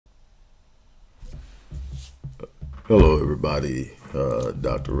Hello, everybody.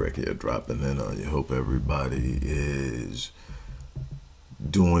 Dr. Rick here, dropping in on you. Hope everybody is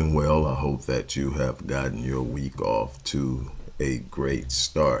doing well. I hope that you have gotten your week off to a great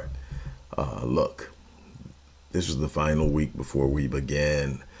start. Look, this is the final week before we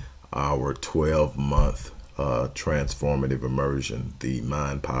began our 12-month transformative immersion, the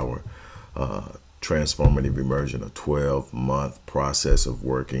Mindpower transformative immersion, a 12-month process of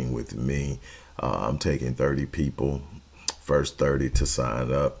working with me. I'm taking 30 people, first 30 to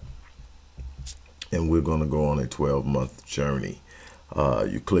sign up, and we're going to go on a 12-month journey.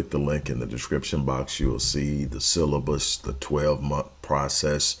 You click the link in the description box, you'll see the syllabus, the 12-month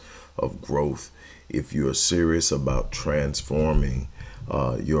process of growth. If you're serious about transforming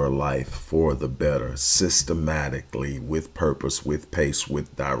your life for the better, systematically, with purpose, with pace,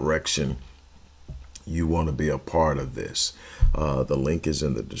 with direction, you want to be a part of this. The link is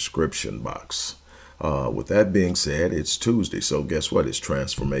in the description box. With that being said, it's Tuesday. So guess what? It's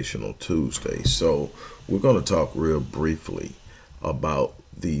Transformational Tuesday. So we're going to talk real briefly about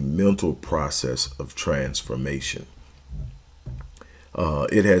the mental process of transformation.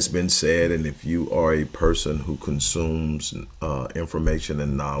 It has been said, and if you are a person who consumes information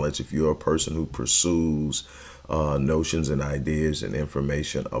and knowledge, if you're a person who pursues notions and ideas and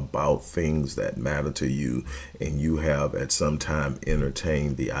information about things that matter to you, and you have at some time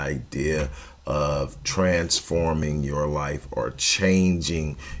entertained the idea of transforming your life or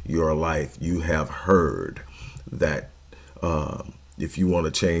changing your life, you have heard that if you want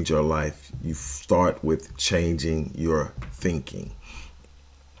to change your life, you start with changing your thinking,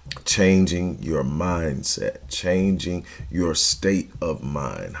 changing your mindset, changing your state of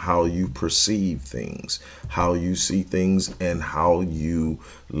mind, how you perceive things, how you see things, and how you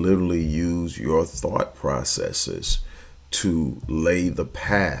literally use your thought processes to lay the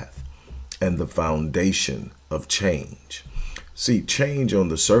path and the foundation of change. See, change on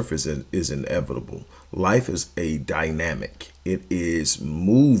the surface is inevitable. Life is a dynamic. It is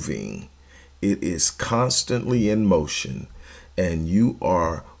moving. It is constantly in motion. And you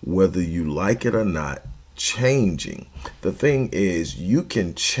are, whether you like it or not, changing. The thing is, you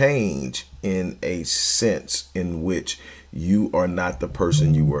can change in a sense in which you are not the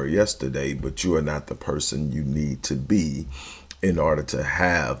person you were yesterday, but you are not the person you need to be in order to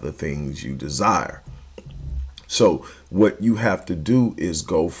have the things you desire. So what you have to do is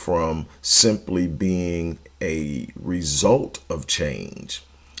go from simply being a result of change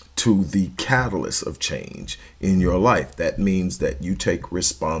to the catalyst of change in your life. That means that you take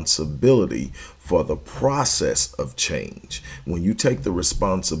responsibility for the process of change. When you take the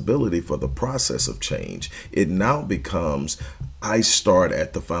responsibility for the process of change, it now becomes, I start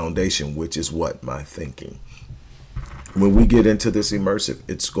at the foundation, which is what? My thinking. When we get into this immersive,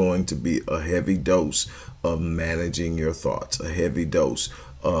 it's going to be a heavy dose of managing your thoughts, a heavy dose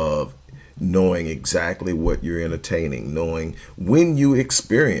of knowing exactly what you're entertaining, knowing when you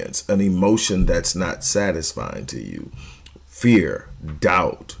experience an emotion that's not satisfying to you, fear,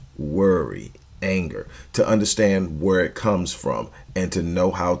 doubt, worry, anger, to understand where it comes from and to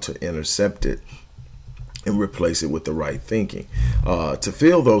know how to intercept it and replace it with the right thinking. To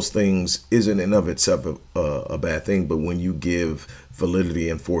feel those things isn't in of itself a bad thing, but when you give validity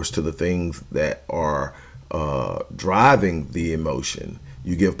and force to the things that are driving the emotion,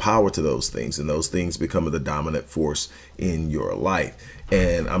 you give power to those things, and those things become the dominant force in your life.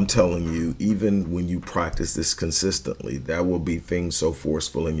 And I'm telling you, even when you practice this consistently, there will be things so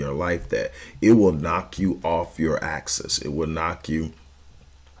forceful in your life that it will knock you off your axis. It will knock you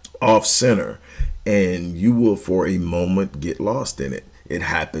off center, and you will for a moment get lost in it. It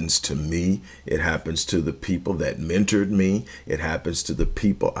happens to me. It happens to the people that mentored me. It happens to the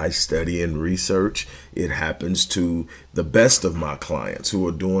people I study and research. It happens to the best of my clients who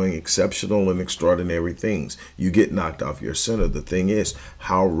are doing exceptional and extraordinary things. You get knocked off your center. The thing is,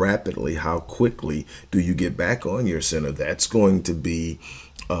 how rapidly, how quickly do you get back on your center? That's going to be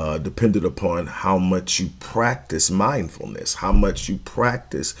dependent upon how much you practice mindfulness, how much you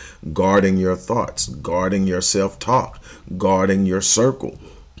practice guarding your thoughts, guarding your self-talk, guarding your circle.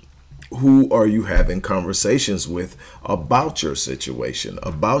 Who are you having conversations with about your situation,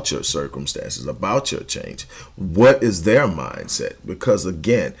 about your circumstances, about your change? What is their mindset? Because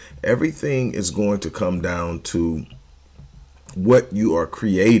again, everything is going to come down to what you are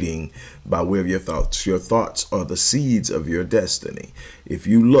creating by way of your thoughts. Your thoughts are the seeds of your destiny. If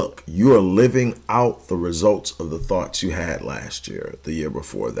you look, you are living out the results of the thoughts you had last year, the year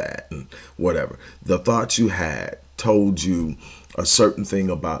before that, and whatever. The thoughts you had told you a certain thing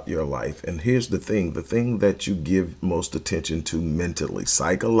about your life. And here's the thing that you give most attention to mentally,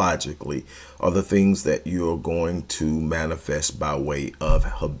 psychologically, are the things that you're going to manifest by way of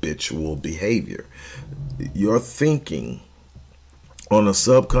habitual behavior. Your thinking on a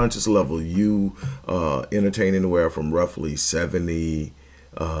subconscious level, you entertain anywhere from roughly 70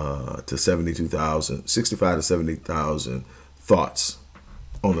 to 72,000, 65 to 70,000 thoughts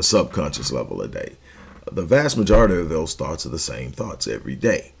on a subconscious level a day. The vast majority of those thoughts are the same thoughts every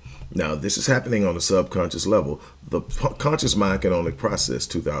day. Now, this is happening on a subconscious level. The conscious mind can only process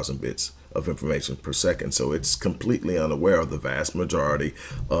 2,000 bits of information per second, so it's completely unaware of the vast majority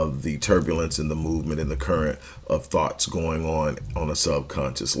of the turbulence and the movement and the current of thoughts going on a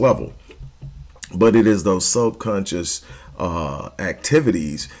subconscious level. But it is those subconscious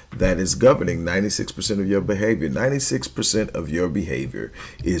activities that is governing 96% of your behavior. 96% of your behavior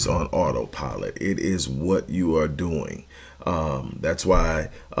is on autopilot. It is what you are doing. That's why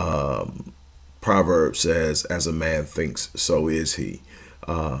Proverbs says, as a man thinks, so is he.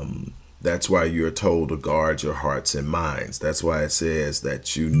 That's why you're told to guard your hearts and minds. That's why it says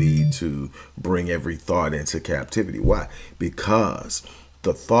that you need to bring every thought into captivity. Why? Because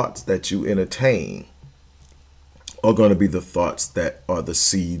the thoughts that you entertain are going to be the thoughts that are the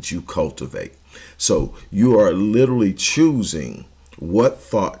seeds you cultivate. So you are literally choosing what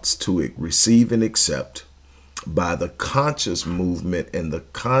thoughts to receive and accept by the conscious movement and the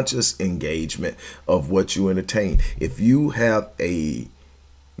conscious engagement of what you entertain. If you have a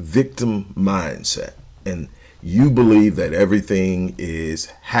victim mindset and you believe that everything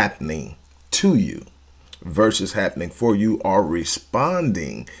is happening to you versus happening for you or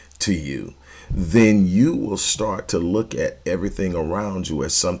responding to you, then you will start to look at everything around you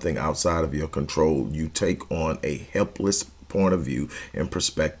as something outside of your control. You take on a helpless point of view and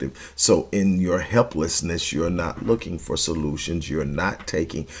perspective. So in your helplessness, you're not looking for solutions. You're not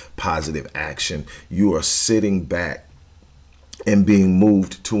taking positive action. You are sitting back and being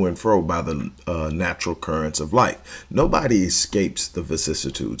moved to and fro by the natural currents of life. Nobody escapes the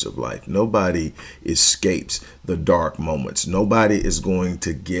vicissitudes of life. Nobody escapes the dark moments. Nobody is going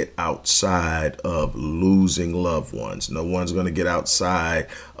to get outside of losing loved ones. No one's going to get outside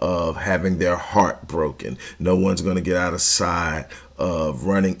of having their heart broken. No one's going to get outside of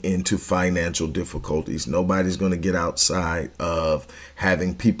running into financial difficulties. Nobody's going to get outside of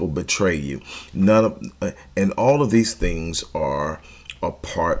having people betray you. And all of these things are a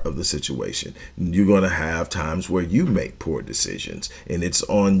part of the situation. You're going to have times where you make poor decisions and it's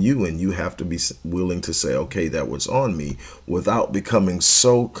on you, and you have to be willing to say, okay, that was on me, without becoming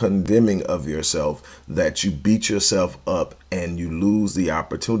so condemning of yourself that you beat yourself up and you lose the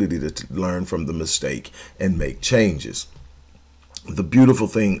opportunity to learn from the mistake and make changes. The beautiful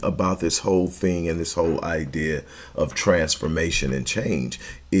thing about this whole thing and this whole idea of transformation and change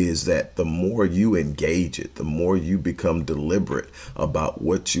is that the more you engage it, the more you become deliberate about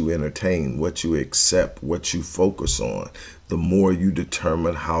what you entertain, what you accept, what you focus on, the more you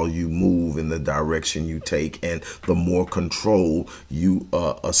determine how you move in the direction you take, and the more control you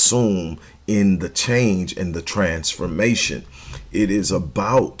assume in the change and the transformation. It is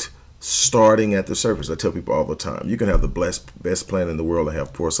about starting at the surface. I tell people all the time, you can have the best plan in the world and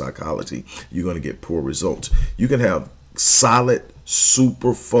have poor psychology. You're going to get poor results. You can have solid,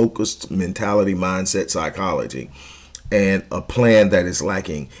 super focused mentality, mindset, psychology, and a plan that is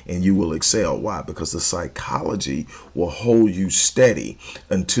lacking, and you will excel. Why? Because the psychology will hold you steady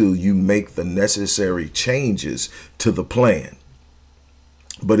until you make the necessary changes to the plan.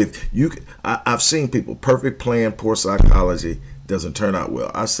 But if you, I've seen people, perfect plan, poor psychology, doesn't turn out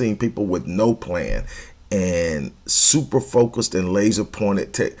well. I've seen people with no plan and super focused and laser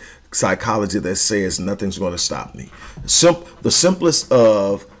pointed psychology that says nothing's going to stop me. The simplest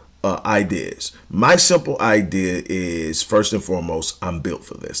of ideas. My simple idea is, first and foremost, I'm built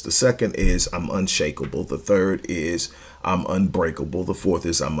for this. The second is I'm unshakable. The third is I'm unbreakable. The fourth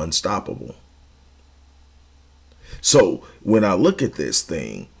is I'm unstoppable. So when I look at this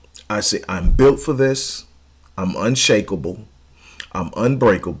thing, I say I'm built for this. I'm unshakable. I'm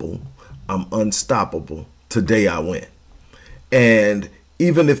unbreakable. I'm unstoppable. Today I win. And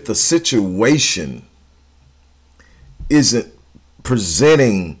even if the situation isn't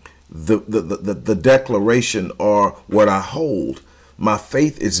presenting the declaration or what I hold, my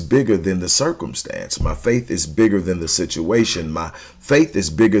faith is bigger than the circumstance. My faith is bigger than the situation. My faith is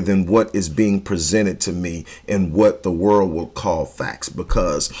bigger than what is being presented to me and what the world will call facts,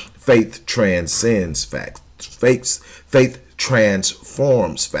 because faith transcends facts. Faith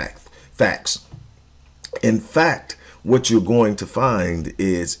transforms facts. In fact, what you're going to find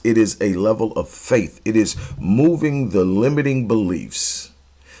is it is a level of faith. It is moving the limiting beliefs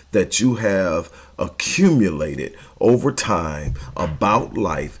that you have accumulated over time about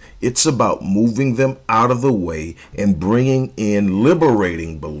life. It's about moving them out of the way and bringing in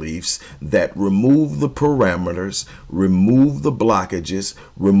liberating beliefs that remove the parameters, remove the blockages,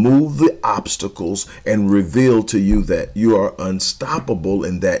 remove the obstacles, and reveal to you that you are unstoppable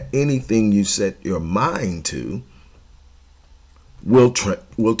and that anything you set your mind to will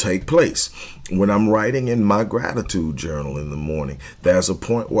take place. When I'm writing in my gratitude journal in the morning, there's a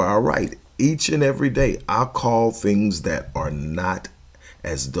point where I write each and every day. I call things that are not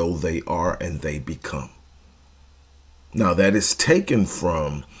as though they are, and they become. Now that is taken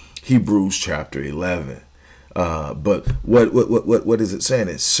from Hebrews chapter 11. But what is it saying?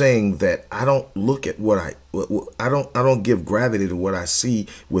 It's saying that I don't look at I don't give gravity to what I see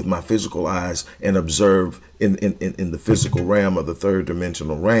with my physical eyes and observe in the physical realm of the third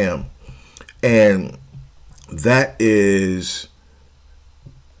dimensional realm. And that is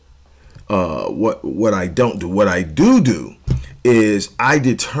what I don't do. What I do is I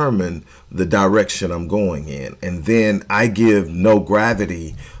determine the direction I'm going in, and then I give no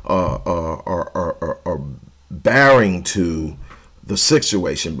gravity or bearing to the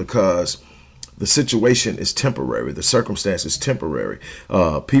situation, because the situation is temporary. The circumstance is temporary.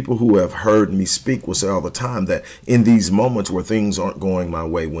 People who have heard me speak will say all the time that in these moments where things aren't going my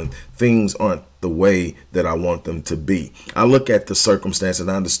way, when things aren't the way that I want them to be, I look at the circumstance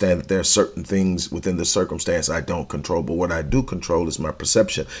and I understand that there are certain things within the circumstance I don't control. But what I do control is my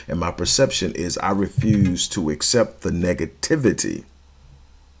perception. And my perception is I refuse to accept the negativity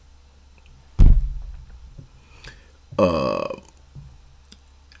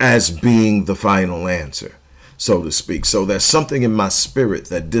as being the final answer, so to speak. So there's something in my spirit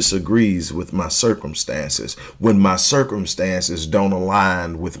that disagrees with my circumstances when my circumstances don't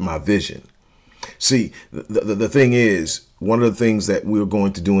align with my vision. See, the thing is, one of the things that we're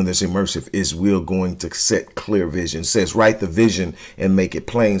going to do in this immersive is we're going to set clear vision. It says, write the vision and make it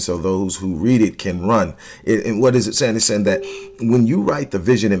plain so those who read it can run. And what is it saying? It's saying that when you write the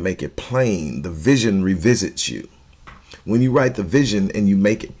vision and make it plain, the vision revisits you. When you write the vision and you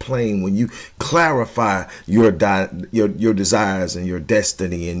make it plain, when you clarify your desires and your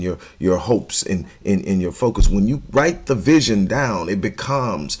destiny and your hopes and your focus, when you write the vision down, it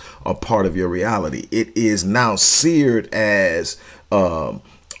becomes a part of your reality. It is now seared as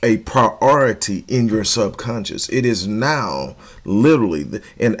a priority in your subconscious. It is now literally,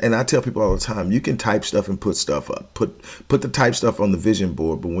 and I tell people all the time, you can type stuff and put stuff up, put the type stuff on the vision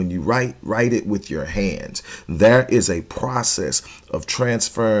board, but when you write it with your hands, there is a process of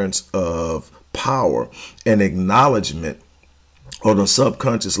transference of power and acknowledgement on a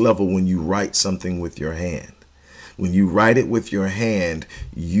subconscious level when you write something with your hand. When you write it with your hand,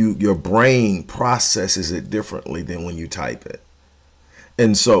 your brain processes it differently than when you type it.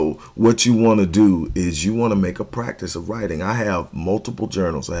 And so what you want to do is you want to make a practice of writing. I have multiple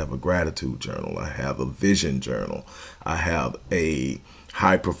journals. I have a gratitude journal. I have a vision journal. I have a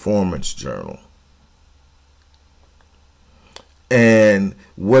high performance journal. And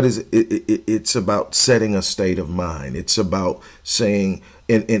what is it? It's about setting a state of mind. It's about saying,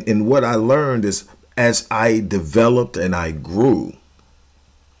 and what I learned is as I developed and I grew,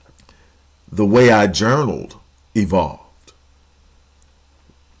 the way I journaled evolved.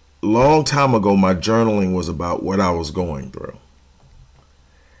 Long time ago, my journaling was about what I was going through.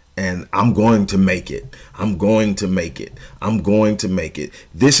 And I'm going to make it. I'm going to make it. I'm going to make it.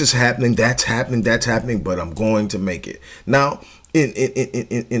 This is happening. That's happening. That's happening. But I'm going to make it. Now,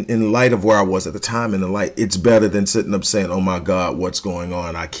 in light of where I was at the time, in the light, it's better than sitting up saying, oh my God, what's going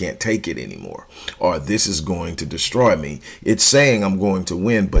on? I can't take it anymore. Or this is going to destroy me. It's saying I'm going to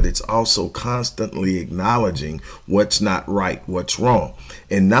win, but it's also constantly acknowledging what's not right, what's wrong.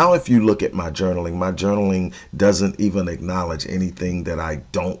 And now if you look at my journaling doesn't even acknowledge anything that I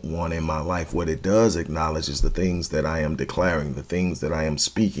don't want in my life. What it does acknowledge is the things that I am declaring, the things that I am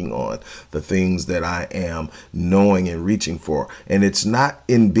speaking on, the things that I am knowing and reaching for. And it's not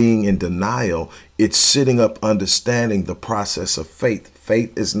in being in denial. It's sitting up understanding the process of faith.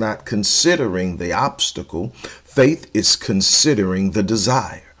 Faith is not considering the obstacle. Faith is considering the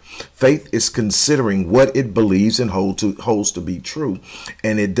desire. Faith is considering what it believes and holds to be true,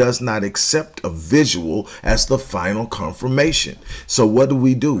 and it does not accept a visual as the final confirmation. So what do?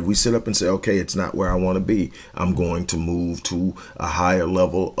 We sit up and say, okay, it's not where I want to be. I'm going to move to a higher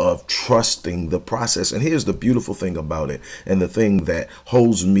level of trusting the process. And here's the beautiful thing about it, and the thing that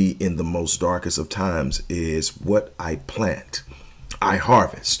holds me in the most darkest of times is what I plant, I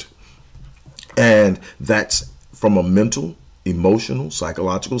harvest. And that's from a mental, emotional,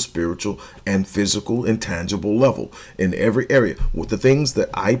 psychological, spiritual, and physical, intangible level in every area. With the things that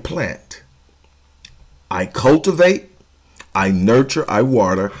I plant, I cultivate, I nurture, I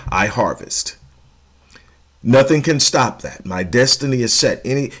water, I harvest. Nothing can stop that. My destiny is set.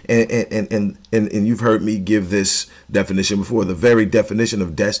 And you've heard me give this definition before. The very definition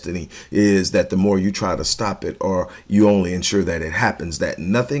of destiny is that the more you try to stop it, or you only ensure that it happens, that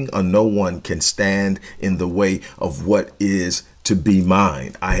nothing or no one can stand in the way of what is to be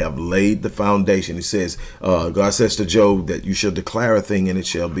mine. I have laid the foundation. He says, God says to Job that you shall declare a thing and it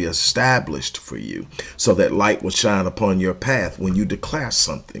shall be established for you, so that light will shine upon your path. When you declare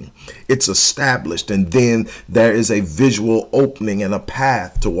something, it's established, and then there is a visual opening and a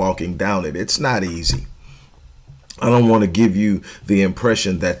path to walking down it. It's not easy. I don't want to give you the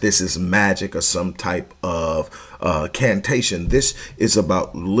impression that this is magic or some type of cantation. This is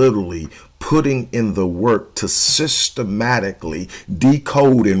about literally putting in the work to systematically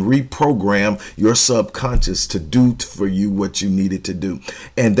decode and reprogram your subconscious to do for you what you need it to do.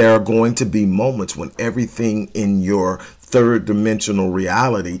 And there are going to be moments when everything in your third dimensional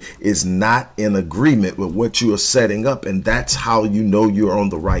reality is not in agreement with what you are setting up. And that's how you know you're on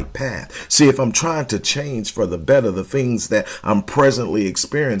the right path. See, if I'm trying to change for the better, the things that I'm presently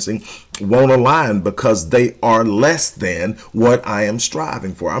experiencing won't align because they are less than what I am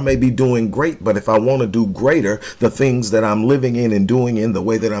striving for. I may be doing great, but if I want to do greater, the things that I'm living in and doing in the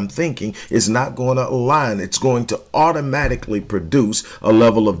way that I'm thinking is not going to align. It's going to automatically produce a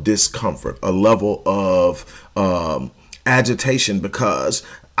level of discomfort, a level of agitation, because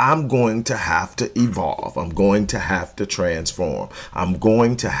I'm going to have to evolve. I'm going to have to transform. I'm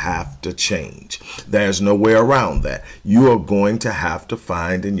going to have to change. There's no way around that. You are going to have to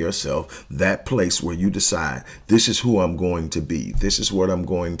find in yourself that place where you decide, this is who I'm going to be. This is what I'm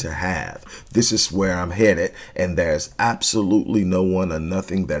going to have. This is where I'm headed. And there's absolutely no one or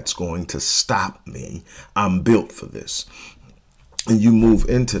nothing that's going to stop me. I'm built for this. And you move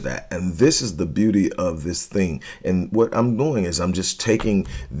into that. And this is the beauty of this thing. And what I'm doing is I'm just taking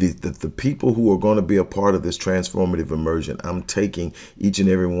the people who are going to be a part of this transformative immersion. I'm taking each and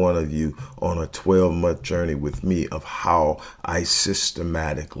every one of you on a 12-month journey with me of how I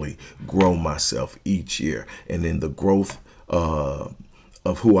systematically grow myself each year. And in the growth of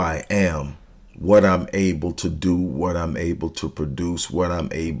who I am, what I'm able to do, what I'm able to produce, what I'm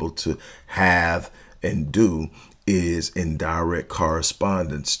able to have and do is in direct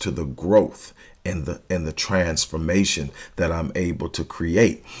correspondence to the growth and the transformation that I'm able to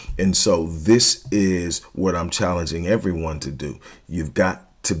create. And so this is what I'm challenging everyone to do. You've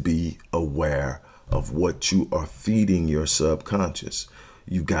got to be aware of what you are feeding your subconscious.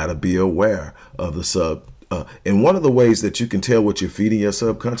 You've got to be aware of the and one of the ways that you can tell what you're feeding your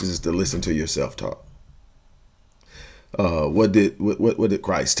subconscious is to listen to your self-talk. What did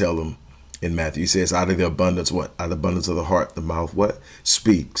Christ tell them? In Matthew, he says, out of the abundance, what? Out of the abundance of the heart, the mouth, what?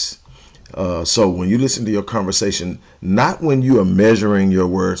 Speaks. So when you listen to your conversation, not when you are measuring your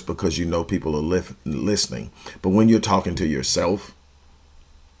words because you know people are listening, but when you're talking to yourself,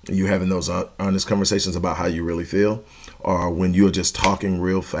 you having those honest conversations about how you really feel, or when you're just talking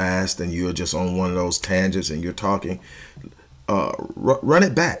real fast and you're just on one of those tangents and you're talking, run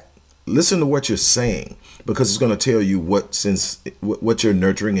it back. Listen to what you're saying, because it's going to tell you what you're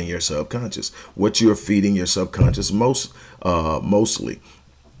nurturing in your subconscious, what you're feeding your subconscious mostly.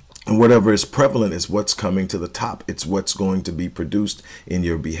 And whatever is prevalent is what's coming to the top. It's what's going to be produced in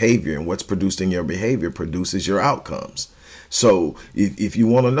your behavior, and what's produced in your behavior produces your outcomes. So if you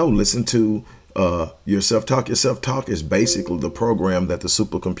want to know, listen to your self-talk. Your self-talk is basically the program that the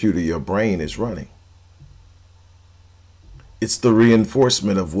supercomputer, your brain, is running. It's the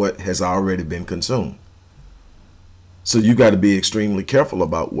reinforcement of what has already been consumed. So you got to be extremely careful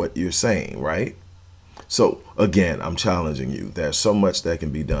about what you're saying, right? So again, I'm challenging you. There's so much that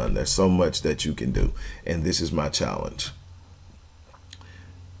can be done. There's so much that you can do. And this is my challenge.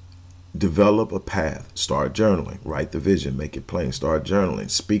 Develop a path. Start journaling. Write the vision. Make it plain. Start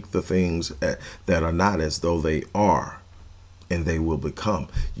journaling. Speak the things that are not as though they are, and they will become.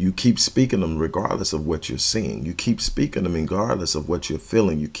 You keep speaking them regardless of what you're seeing. You keep speaking them regardless of what you're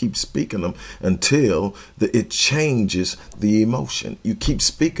feeling. You keep speaking them until it changes the emotion. You keep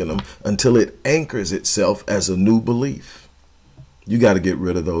speaking them until it anchors itself as a new belief. You got to get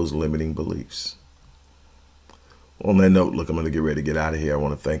rid of those limiting beliefs. On that note, look, I'm going to get ready to get out of here. I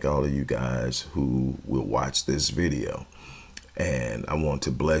want to thank all of you guys who will watch this video. And I want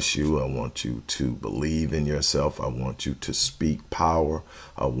to bless you. I want you to believe in yourself. I want you to speak power.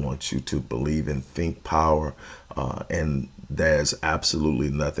 I want you to believe and think power. And there's absolutely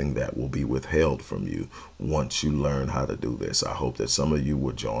nothing that will be withheld from you once you learn how to do this. I hope that some of you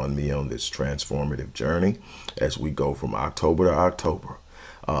will join me on this transformative journey as we go from October to October.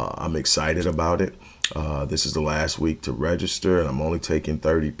 I'm excited about it. This is the last week to register, and I'm only taking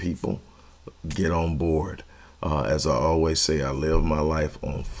 30 people. Get on board. As I always say, I live my life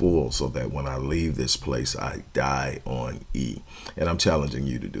on full so that when I leave this place, I die on E. And I'm challenging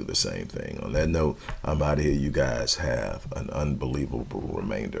you to do the same thing. On that note, I'm out of here. You guys have an unbelievable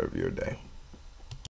remainder of your day.